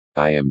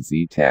I am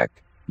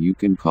Z-Tech. You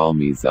can call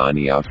me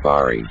Zani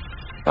Akbari.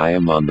 I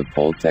am on the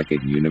Poltech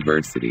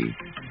University.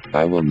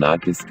 I will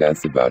not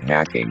discuss about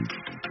hacking,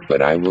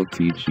 but I will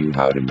teach you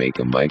how to make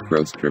a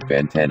microstrip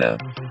antenna.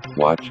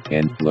 Watch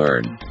and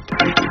learn.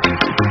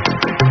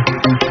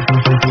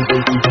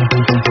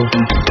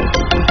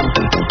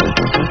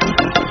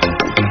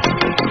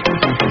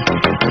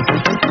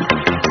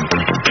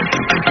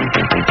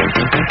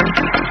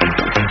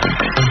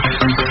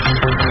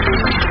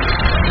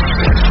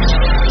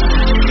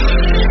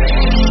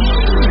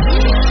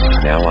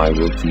 Now I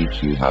will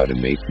teach you how to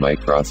make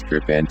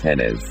microstrip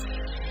antennas.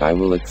 I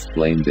will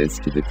explain this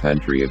to the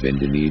country of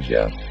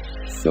Indonesia.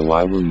 So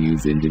I will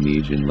use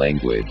Indonesian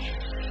language.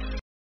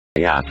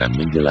 Saya akan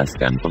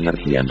menjelaskan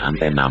pengertian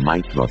antena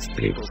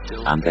microstrip.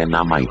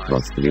 Antena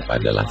microstrip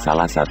adalah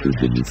salah satu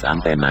jenis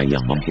antena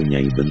yang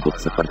mempunyai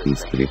bentuk seperti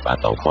strip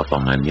atau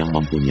potongan yang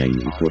mempunyai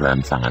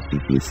ukuran sangat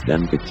tipis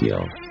dan kecil.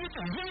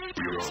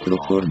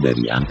 Struktur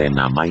dari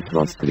antena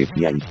microstrip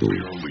yaitu,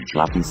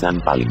 lapisan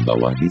paling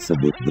bawah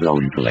disebut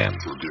ground plate,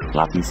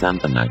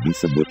 lapisan tengah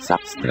disebut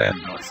substrate,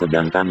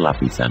 sedangkan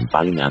lapisan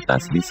paling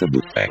atas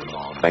disebut pack.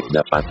 Pack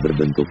dapat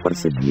berbentuk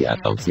persegi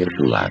atau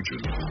sirkular.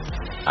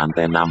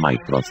 Antena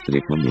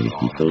microstrip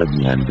memiliki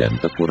kelebihan dan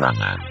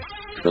kekurangan.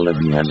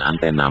 Kelebihan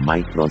antena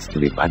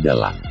microstrip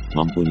adalah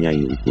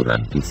mempunyai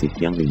ukuran fisik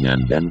yang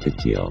ringan dan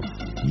kecil,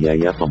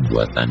 biaya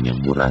pembuatan yang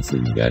murah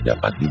sehingga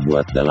dapat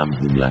dibuat dalam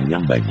jumlah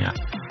yang banyak.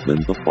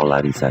 Bentuk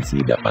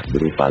polarisasi dapat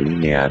berupa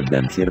linear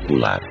dan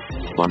sirkular.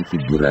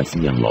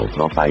 Konfigurasi yang low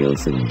profile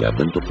sehingga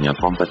bentuknya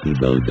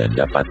kompatibel dan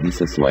dapat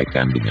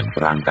disesuaikan dengan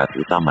perangkat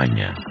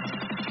utamanya.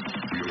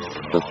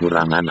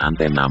 Kekurangan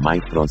antena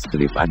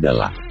microstrip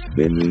adalah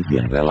bandwidth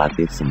yang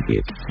relatif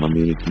sempit,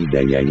 memiliki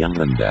daya yang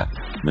rendah,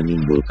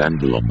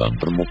 menimbulkan gelombang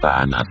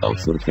permukaan atau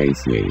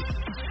surface wave.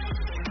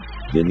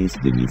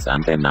 Jenis-jenis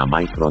antena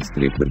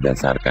microstrip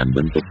berdasarkan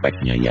bentuk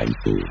pack-nya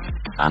yaitu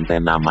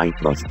antena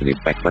microstrip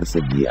pack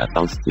persegi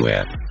atau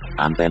square,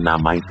 antena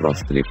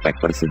microstrip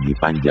pack persegi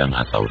panjang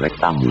atau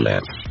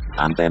rektanguler,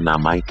 antena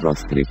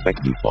microstrip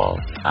pack dipole,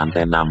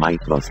 antena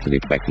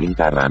microstrip pack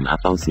lingkaran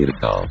atau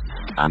circle,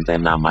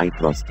 antena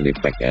microstrip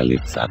pack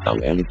ellipse atau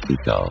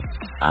elliptical,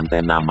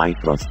 antena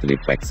microstrip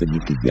pack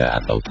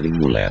segitiga atau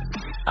triangular,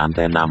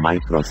 antena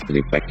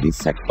microstrip pack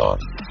dissector,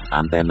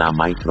 antena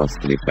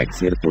microstrip pack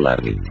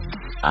circular ring,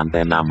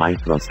 antena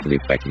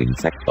microstrip pack ring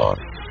sector.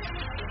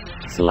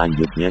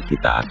 Selanjutnya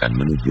kita akan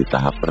menuju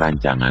tahap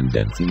perancangan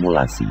dan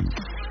simulasi.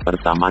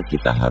 Pertama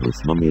kita harus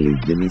memilih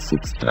jenis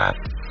substrat.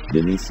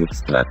 Jenis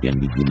substrat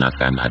yang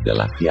digunakan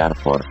adalah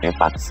VR4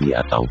 epaksi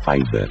atau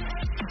fiber.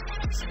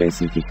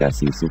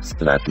 Spesifikasi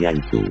substrat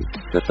yaitu,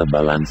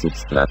 ketebalan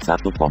substrat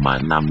 1,6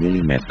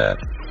 mm,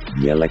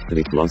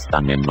 dielektrik loss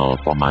tangen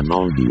 0,02,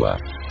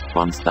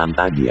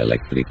 konstanta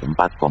dielektrik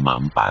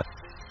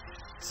 4,4.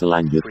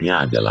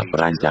 Selanjutnya adalah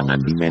perancangan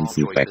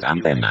dimensi pack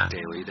antena.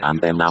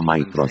 Antena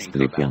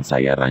microstrip yang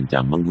saya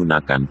rancang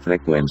menggunakan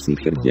frekuensi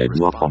kerja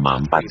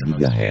 2,4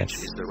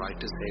 GHz.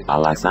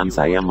 Alasan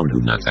saya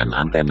menggunakan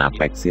antena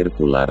pack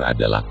sirkular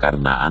adalah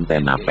karena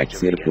antena pack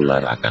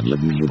sirkular akan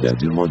lebih mudah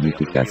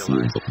dimodifikasi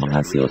untuk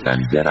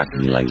menghasilkan jarak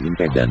nilai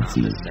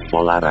impedansi,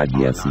 pola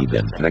radiasi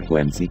dan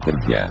frekuensi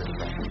kerja.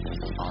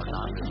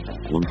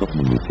 Untuk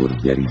mengukur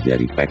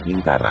jari-jari pack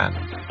lingkaran,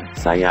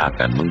 saya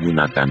akan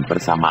menggunakan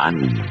persamaan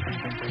ini.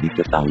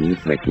 Diketahui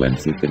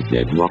frekuensi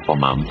kerja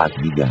 2,4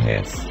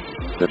 GHz.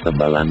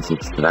 Ketebalan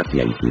substrat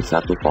yaitu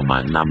 1,6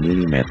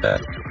 mm.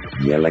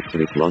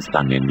 Dielektrik loss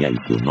tangen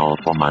yaitu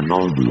 0,02.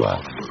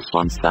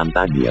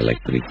 Konstanta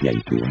dielektrik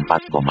yaitu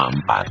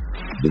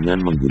 4,4.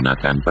 Dengan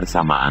menggunakan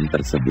persamaan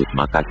tersebut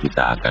maka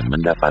kita akan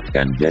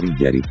mendapatkan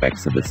jari-jari pack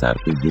sebesar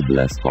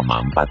 17,4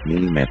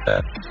 mm.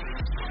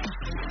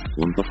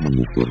 Untuk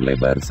mengukur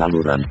lebar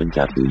saluran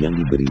pencatu yang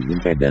diberi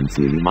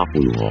impedansi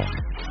 50 ohm,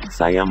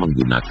 saya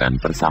menggunakan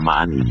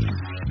persamaan ini.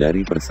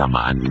 Dari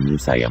persamaan ini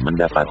saya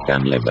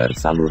mendapatkan lebar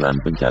saluran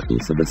pencatu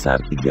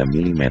sebesar 3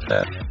 mm.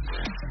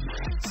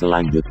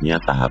 Selanjutnya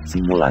tahap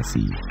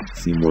simulasi.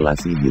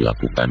 Simulasi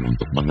dilakukan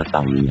untuk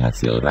mengetahui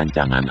hasil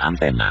rancangan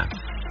antena.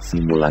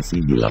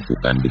 Simulasi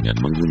dilakukan dengan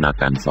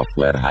menggunakan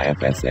software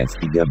HFSS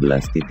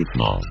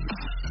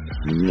 13.0.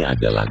 Ini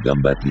adalah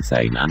gambar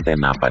desain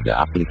antena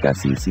pada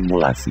aplikasi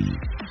simulasi.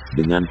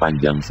 Dengan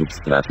panjang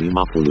substrat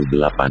 58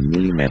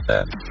 mm,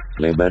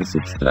 lebar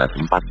substrat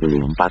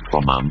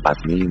 44,4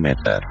 mm,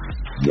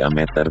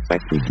 diameter pack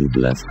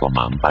 17,4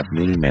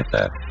 mm,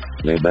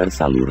 lebar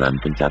saluran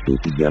pencatu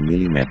 3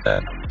 mm.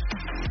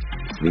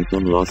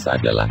 Return loss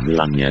adalah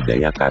hilangnya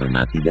daya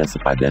karena tidak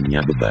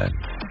sepadannya beban.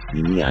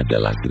 Ini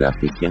adalah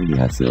grafik yang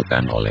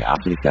dihasilkan oleh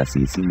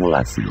aplikasi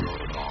simulasi.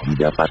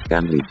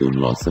 Didapatkan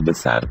return loss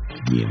sebesar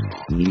GIN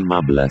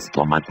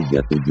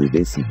 15,37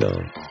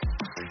 desibel.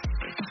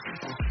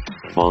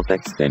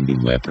 Voltage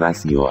Standing Wave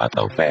Ratio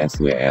atau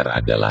VSWR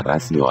adalah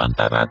rasio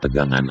antara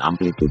tegangan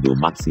amplitudo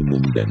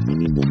maksimum dan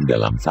minimum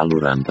dalam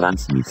saluran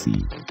transmisi.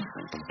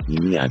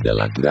 Ini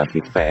adalah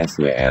grafik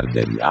VSWR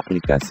dari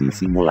aplikasi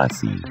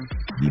simulasi.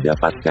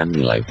 Didapatkan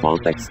nilai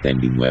voltage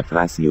standing wave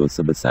ratio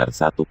sebesar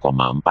 1,4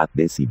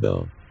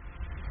 desibel.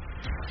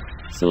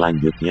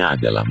 Selanjutnya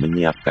adalah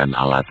menyiapkan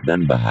alat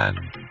dan bahan.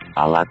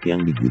 Alat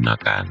yang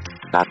digunakan: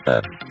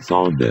 cutter,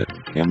 solder,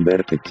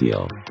 ember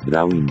kecil,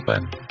 drawing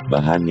pen.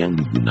 Bahan yang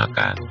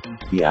digunakan: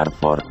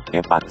 VR4,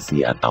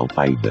 epaksi atau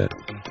fiber,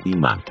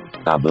 timah,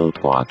 kabel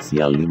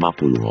koaksial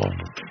 50 ohm,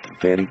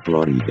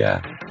 veriklorida,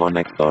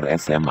 konektor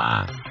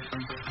SMA.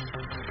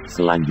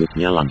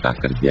 Selanjutnya langkah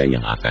kerja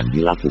yang akan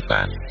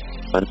dilakukan.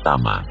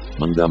 Pertama,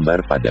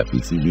 menggambar pada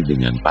PCB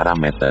dengan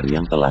parameter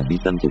yang telah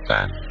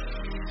ditentukan.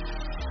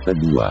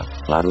 Kedua,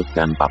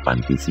 larutkan papan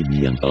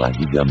PCB yang telah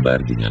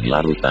digambar dengan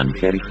larutan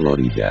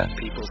veriklorida.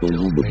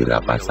 Tunggu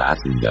beberapa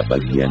saat hingga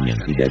bagian yang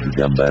tidak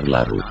digambar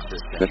larut.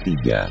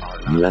 Ketiga,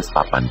 bilas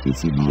papan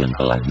PCB yang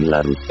telah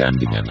dilarutkan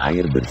dengan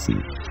air bersih.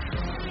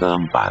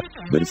 Keempat,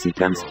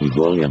 bersihkan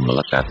spidol yang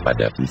melekat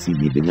pada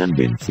PCB dengan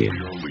bensin.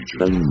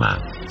 Kelima,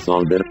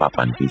 solder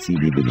papan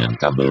PCB dengan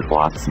kabel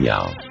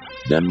koaksial,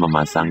 dan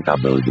memasang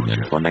kabel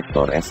dengan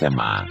konektor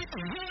SMA.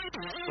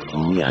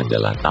 Ini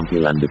adalah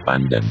tampilan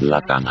depan dan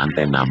belakang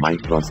antena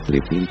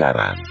microstrip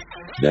lingkaran.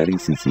 Dari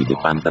sisi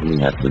depan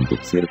terlihat bentuk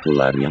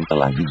sirkular yang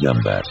telah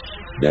digambar.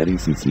 Dari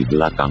sisi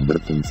belakang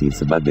berfungsi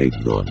sebagai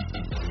ground.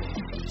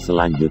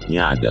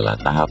 Selanjutnya adalah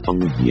tahap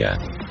pengujian.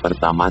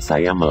 Pertama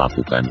saya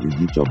melakukan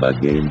uji coba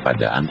gain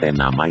pada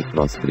antena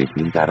microstrip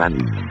lingkaran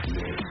ini.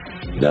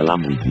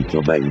 Dalam uji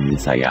coba ini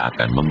saya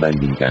akan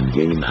membandingkan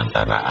gain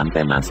antara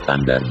antena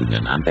standar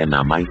dengan antena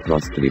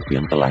microstrip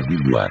yang telah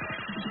dibuat.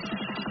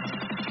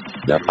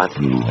 Dapat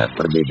dilihat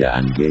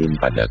perbedaan gain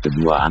pada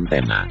kedua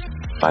antena.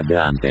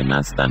 Pada antena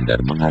standar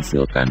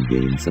menghasilkan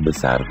gain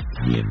sebesar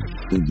min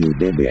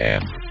 7 dBm.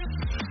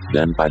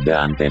 Dan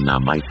pada antena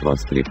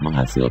microstrip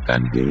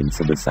menghasilkan gain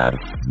sebesar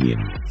min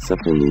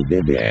 10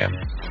 dBm.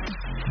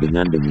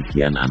 Dengan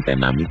demikian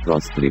antena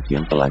microstrip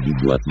yang telah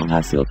dibuat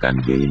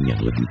menghasilkan gain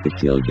yang lebih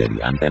kecil dari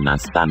antena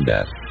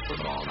standar.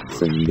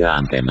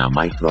 Sehingga antena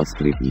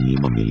microstrip ini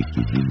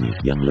memiliki gain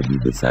yang lebih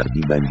besar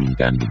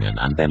dibandingkan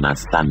dengan antena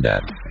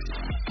standar.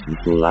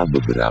 Itulah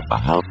beberapa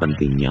hal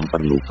penting yang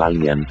perlu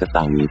kalian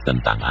ketahui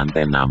tentang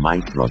antena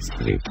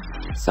microstrip.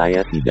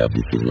 Saya tidak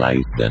butuh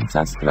like dan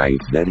subscribe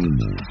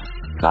darimu.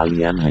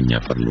 Kalian hanya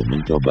perlu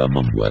mencoba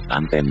membuat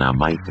antena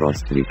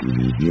microstrip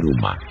ini di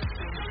rumah.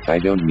 I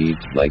don't need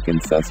like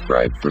and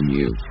subscribe from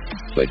you,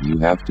 but you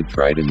have to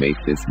try to make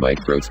this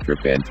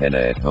microstrip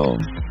antenna at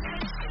home.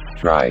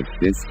 Try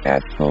this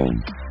at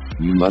home.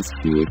 You must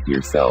do it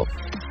yourself.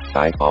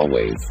 I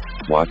always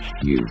watch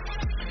you.